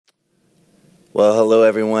Well, hello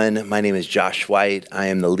everyone. My name is Josh White. I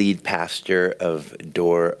am the lead pastor of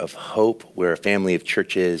Door of Hope. We're a family of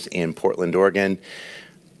churches in Portland, Oregon.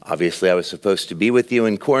 Obviously, I was supposed to be with you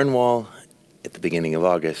in Cornwall at the beginning of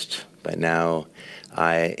August, but now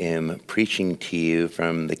I am preaching to you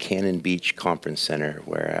from the Cannon Beach Conference Center,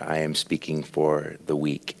 where I am speaking for the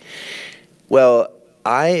week. Well,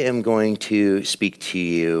 I am going to speak to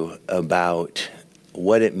you about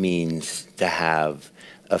what it means to have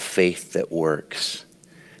a faith that works,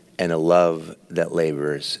 and a love that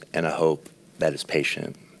labors, and a hope that is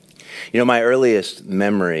patient. You know, my earliest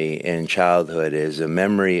memory in childhood is a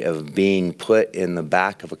memory of being put in the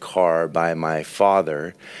back of a car by my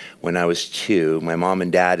father when I was 2. My mom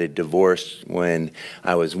and dad had divorced when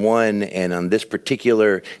I was 1, and on this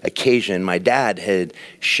particular occasion, my dad had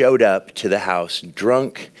showed up to the house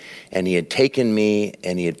drunk, and he had taken me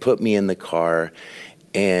and he had put me in the car,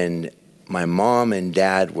 and my mom and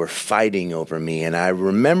dad were fighting over me. And I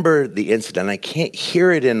remember the incident. I can't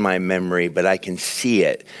hear it in my memory, but I can see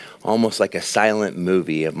it, almost like a silent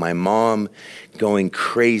movie of my mom going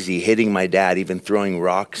crazy, hitting my dad, even throwing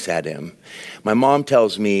rocks at him. My mom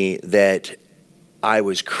tells me that I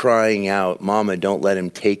was crying out, "Mama, don't let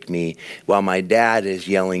him take me," while my dad is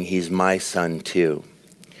yelling, "He's my son too."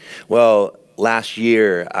 Well, last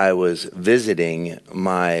year I was visiting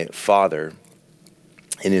my father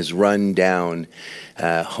in his run-down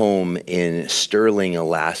home in Sterling,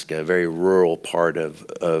 Alaska, a very rural part of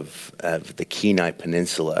the Kenai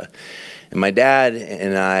Peninsula. And my dad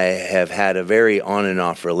and I have had a very on and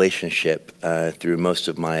off relationship through most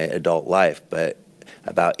of my adult life, but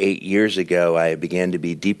about 8 years ago, I began to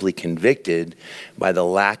be deeply convicted by the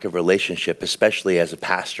lack of relationship, especially as a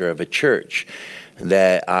pastor of a church,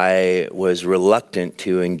 that I was reluctant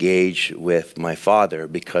to engage with my father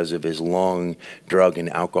because of his long drug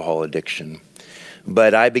and alcohol addiction.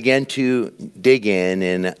 But I began to dig in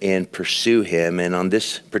and pursue him. And on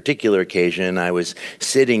this particular occasion, I was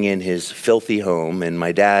sitting in his filthy home, and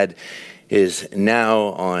my dad is now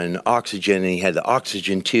on oxygen, and he had the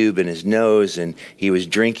oxygen tube in his nose, and he was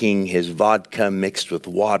drinking his vodka mixed with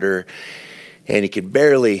water. And he can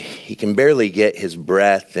barely get his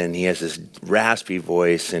breath, and he has this raspy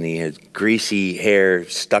voice, and he has greasy hair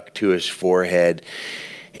stuck to his forehead.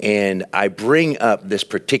 And I bring up this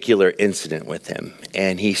particular incident with him,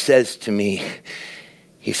 and he says to me,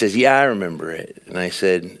 he says, "Yeah, I remember it." And I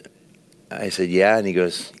said, "Yeah," and he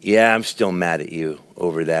goes, "Yeah, I'm still mad at you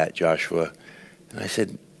over that, Joshua." And I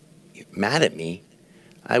said, "Mad at me?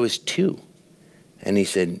 I was 2. And he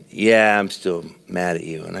said, "Yeah, I'm still mad at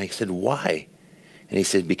you." And I said, "Why?" And he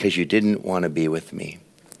said, "Because you didn't want to be with me."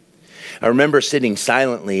 I remember sitting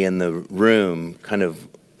silently in the room, kind of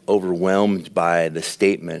overwhelmed by the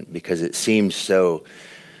statement because it seemed so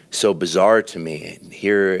bizarre to me.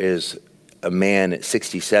 Here is a man at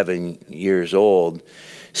 67 years old,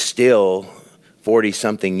 still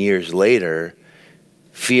 40-something years later,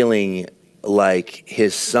 feeling like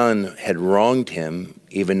his son had wronged him,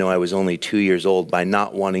 even though I was only 2 years old, by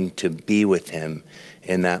not wanting to be with him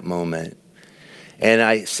in that moment. And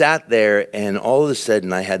I sat there, and all of a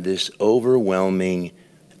sudden I had this overwhelming,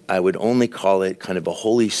 I would only call it kind of a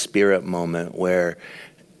Holy Spirit moment, where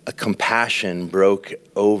a compassion broke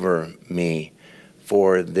over me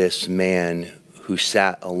for this man who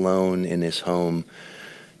sat alone in his home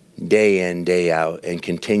day in, day out, and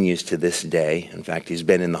continues to this day. In fact, he's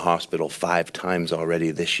been in the hospital 5 times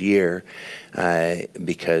already this year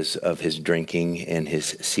because of his drinking and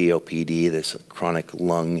his COPD, this chronic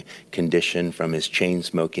lung condition from his chain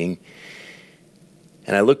smoking.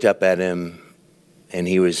 And I looked up at him, and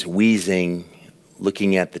he was wheezing,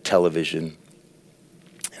 looking at the television.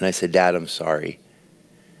 And I said, "Dad, I'm sorry."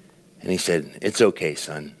 And he said, "It's okay,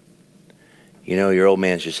 son. You know, your old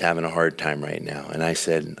man's just having a hard time right now." And I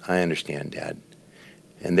said, "I understand, Dad."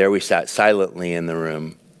 And there we sat silently in the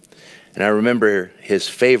room. And I remember his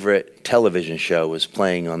favorite television show was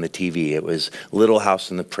playing on the TV. It was Little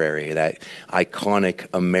House on the Prairie, that iconic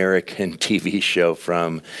American TV show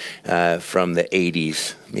from the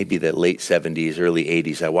 80s, maybe the late 70s, early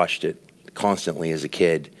 80s. I watched it constantly as a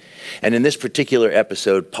kid. And in this particular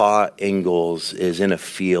episode, Pa Ingalls is in a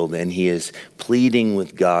field, and he is pleading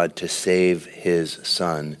with God to save his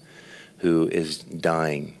son who is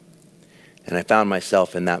dying. And I found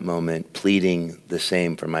myself in that moment pleading the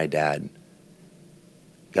same for my dad.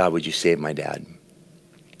 God, would you save my dad?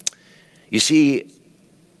 You see,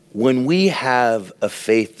 when we have a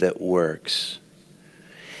faith that works,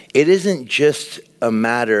 it isn't just a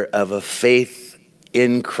matter of a faith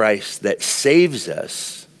in Christ that saves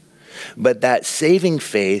us, but that saving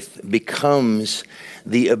faith becomes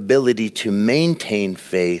the ability to maintain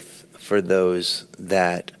faith for those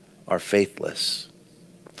that are faithless.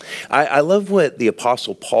 I love what the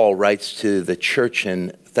Apostle Paul writes to the church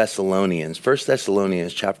in Thessalonians. 1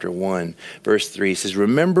 Thessalonians chapter 1, verse 3 says,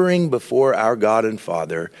 remembering before our God and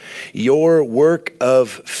Father your work of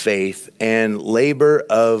faith and labor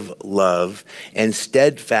of love and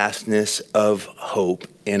steadfastness of hope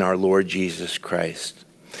in our Lord Jesus Christ.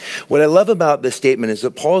 What I love about this statement is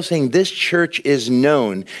that Paul is saying this church is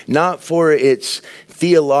known not for its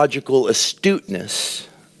theological astuteness,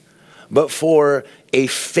 but for a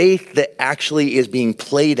faith that actually is being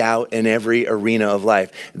played out in every arena of life.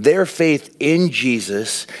 Their faith in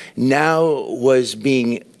Jesus now was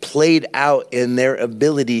being played out in their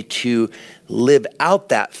ability to live out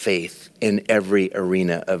that faith in every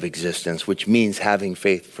arena of existence, which means having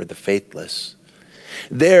faith for the faithless.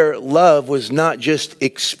 Their love was not just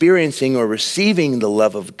experiencing or receiving the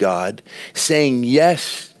love of God, saying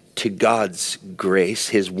yes to God's grace,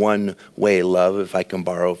 his one-way love, if I can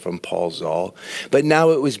borrow from Paul Zoll. But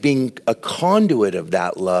now it was being a conduit of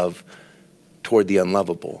that love toward the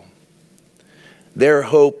unlovable. Their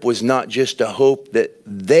hope was not just a hope that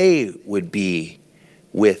they would be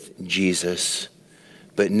with Jesus,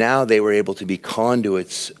 but now they were able to be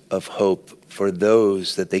conduits of hope for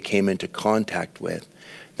those that they came into contact with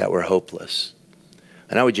that were hopeless.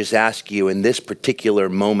 And I would just ask you, in this particular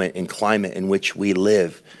moment and climate in which we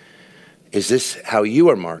live, is this how you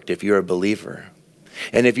are marked if you're a believer?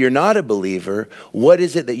 And if you're not a believer, what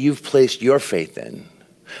is it that you've placed your faith in?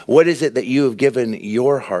 What is it that you have given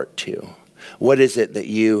your heart to? What is it that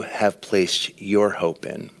you have placed your hope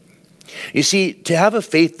in? You see, to have a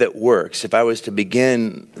faith that works, if I was to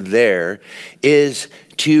begin there, is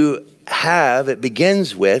to have, it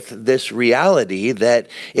begins with this reality that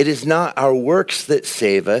it is not our works that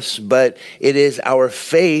save us, but it is our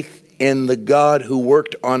faith in the God who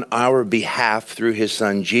worked on our behalf through his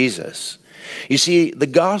son Jesus. You see, the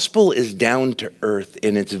gospel is down to earth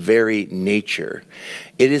in its very nature.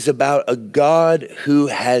 It is about a God who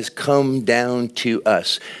has come down to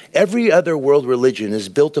us. Every other world religion is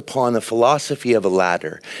built upon the philosophy of a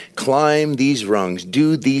ladder. Climb these rungs,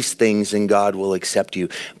 do these things, and God will accept you.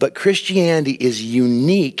 But Christianity is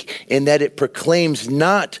unique in that it proclaims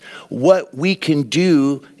not what we can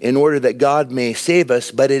do in order that God may save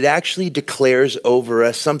us, but it actually declares over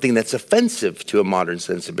us something that's offensive to a modern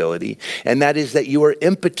sensibility, and that is that you are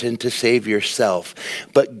impotent to save yourself.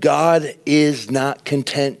 But God is not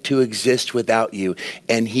content to exist without you,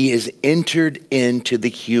 and he has entered into the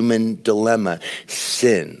human dilemma,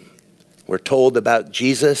 sin. We're told about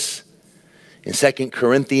Jesus in 2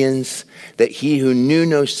 Corinthians that he who knew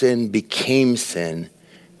no sin became sin,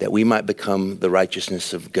 that we might become the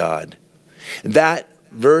righteousness of God. That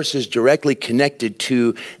verse is directly connected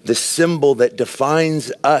to the symbol that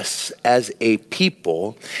defines us as a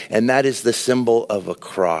people, and that is the symbol of a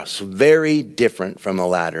cross. Very different from a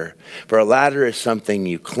ladder. For a ladder is something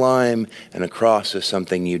you climb, and a cross is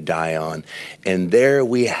something you die on. And there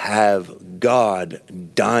we have God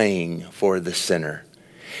dying for the sinner,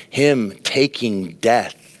 him taking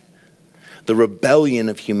death, the rebellion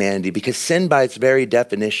of humanity, because sin by its very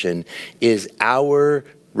definition is our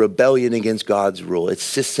rebellion against God's rule.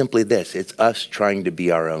 It's just simply this. It's us trying to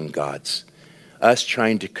be our own gods, us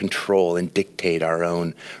trying to control and dictate our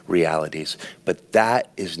own realities. But that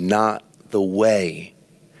is not the way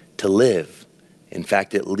to live. In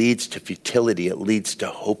fact, it leads to futility. It leads to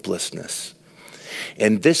hopelessness.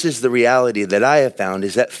 And this is the reality that I have found,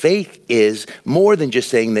 is that faith is more than just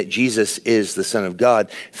saying that Jesus is the Son of God.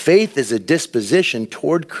 Faith is a disposition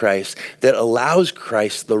toward Christ that allows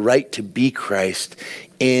Christ the right to be Christ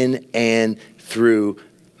in and through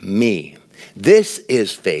me. This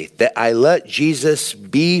is faith, that I let Jesus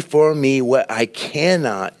be for me what I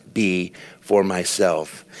cannot be for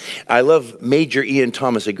myself. I love Major Ian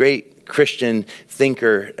Thomas, a great Christian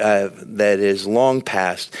thinker that is long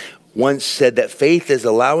past, once said that faith is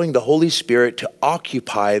allowing the Holy Spirit to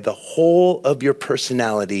occupy the whole of your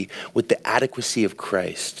personality with the adequacy of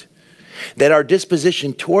Christ. That our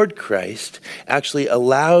disposition toward Christ actually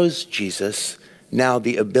allows Jesus now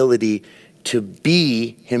the ability to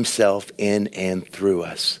be himself in and through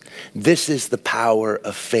us. This is the power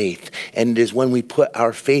of faith. And it is when we put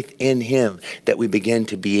our faith in him that we begin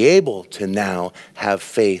to be able to now have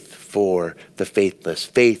faith for the faithless,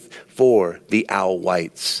 faith for the Al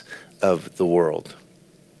Whites of the world.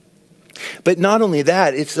 But not only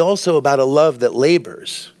that, it's also about a love that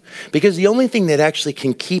labors. Because the only thing that actually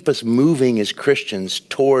can keep us moving as Christians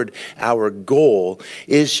toward our goal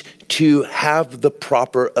is to have the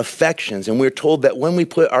proper affections. And we're told that when we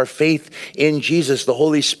put our faith in Jesus, the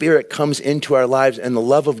Holy Spirit comes into our lives and the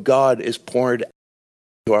love of God is poured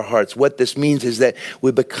to our hearts. What this means is that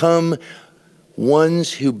we become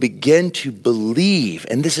ones who begin to believe,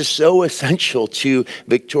 and this is so essential to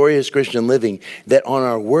victorious Christian living, that on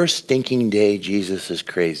our worst stinking day, Jesus is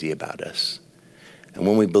crazy about us. And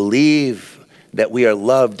when we believe that we are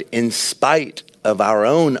loved in spite of our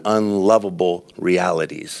own unlovable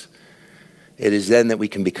realities, it is then that we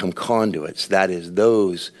can become conduits. That is,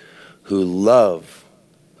 those who love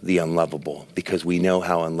the unlovable, because we know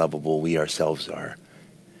how unlovable we ourselves are.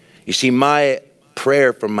 You see, my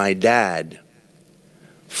prayer for my dad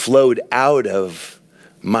flowed out of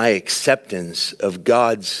my acceptance of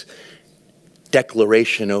God's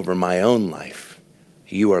declaration over my own life.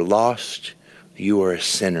 You are lost, you are a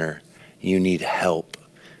sinner, you need help,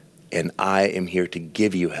 and I am here to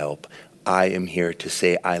give you help. I am here to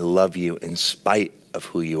say I love you in spite of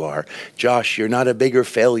who you are. Josh, you're not a bigger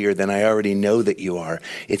failure than I already know that you are.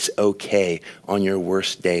 It's okay. On your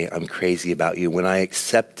worst day, I'm crazy about you. When I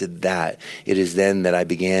accepted that, it is then that I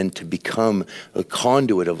began to become a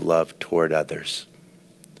conduit of love toward others.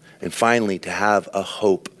 And finally, to have a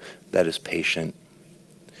hope that is patient.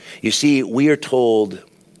 You see, we are told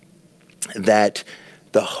that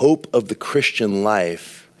the hope of the Christian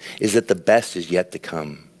life is that the best is yet to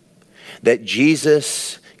come. That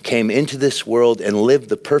Jesus came into this world and lived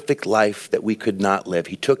the perfect life that we could not live.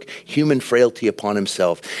 He took human frailty upon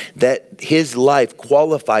himself, that his life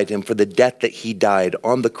qualified him for the death that he died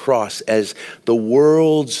on the cross as the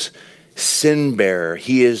world's sin bearer.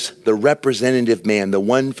 He is the representative man, the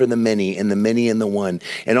one for the many and the many in the one.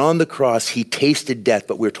 And on the cross, he tasted death,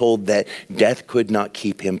 but we're told that death could not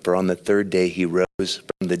keep him, for on the third day he rose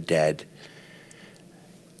from the dead.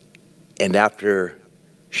 And after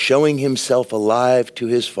showing himself alive to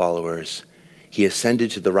his followers, he ascended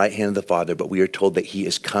to the right hand of the Father, but we are told that he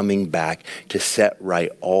is coming back to set right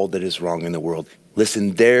all that is wrong in the world.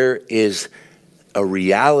 Listen, there is a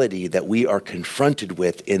reality that we are confronted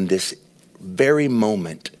with in this very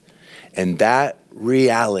moment, and that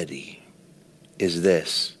reality is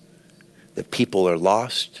this: that people are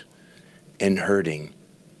lost and hurting,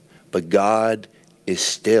 but God is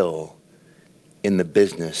still in the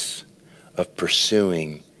business of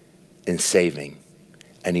pursuing and saving.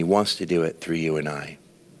 And he wants to do it through you and I.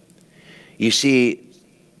 You see,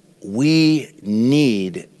 we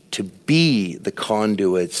need to be the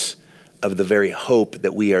conduits of the very hope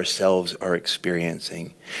that we ourselves are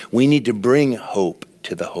experiencing. We need to bring hope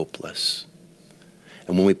to the hopeless.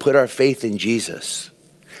 And when we put our faith in Jesus,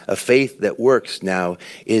 a faith that works now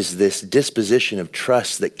is this disposition of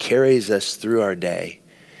trust that carries us through our day,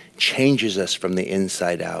 changes us from the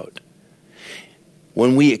inside out.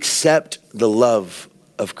 When we accept the love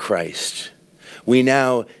of Christ, we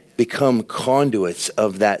now become conduits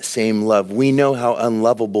of that same love. We know how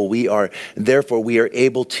unlovable we are. Therefore, we are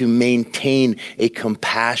able to maintain a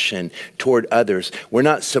compassion toward others. We're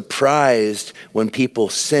not surprised when people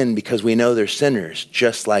sin because we know they're sinners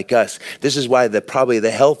just like us. This is why probably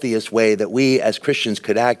the healthiest way that we as Christians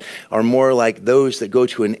could act are more like those that go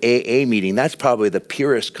to an AA meeting. That's probably the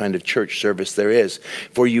purest kind of church service there is.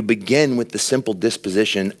 For you begin with the simple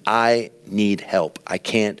disposition, I need help. I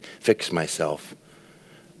can't fix myself.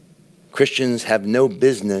 Christians have no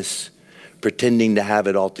business pretending to have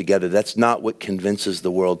it all together. That's not what convinces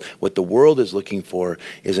the world. What the world is looking for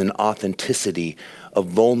is an authenticity, a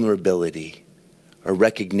vulnerability, a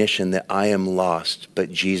recognition that I am lost,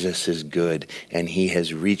 but Jesus is good, and he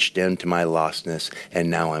has reached into my lostness, and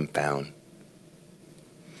now I'm found.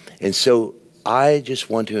 And so I just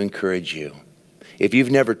want to encourage you. If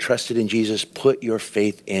you've never trusted in Jesus, put your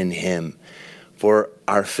faith in him. For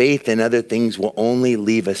our faith in other things will only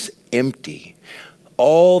leave us empty.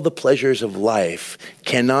 All the pleasures of life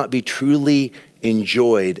cannot be truly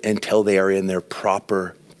enjoyed until they are in their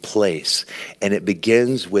proper place. And it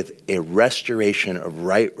begins with a restoration of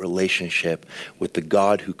right relationship with the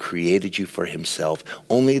God who created you for himself.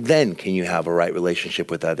 Only then can you have a right relationship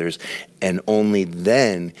with others. And only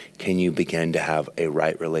then can you begin to have a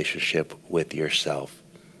right relationship with yourself.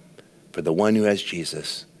 For the one who has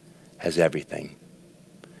Jesus has everything.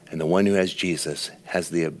 And the one who has Jesus has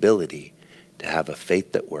the ability to have a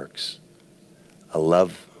faith that works, a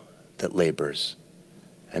love that labors,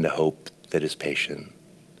 and a hope that is patient.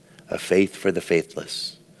 A faith for the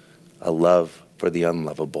faithless, a love for the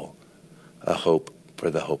unlovable, a hope for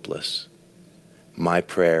the hopeless. My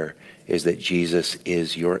prayer is that Jesus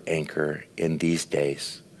is your anchor in these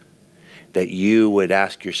days, that you would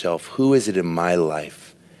ask yourself, who is it in my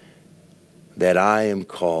life that I am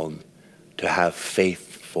called to have faith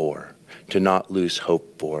for, to not lose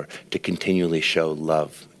hope for, to continually show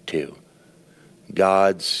love to?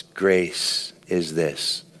 God's grace is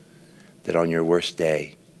this, that on your worst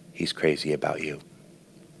day, he's crazy about you.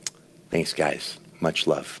 Thanks, guys. Much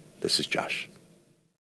love. This is Josh.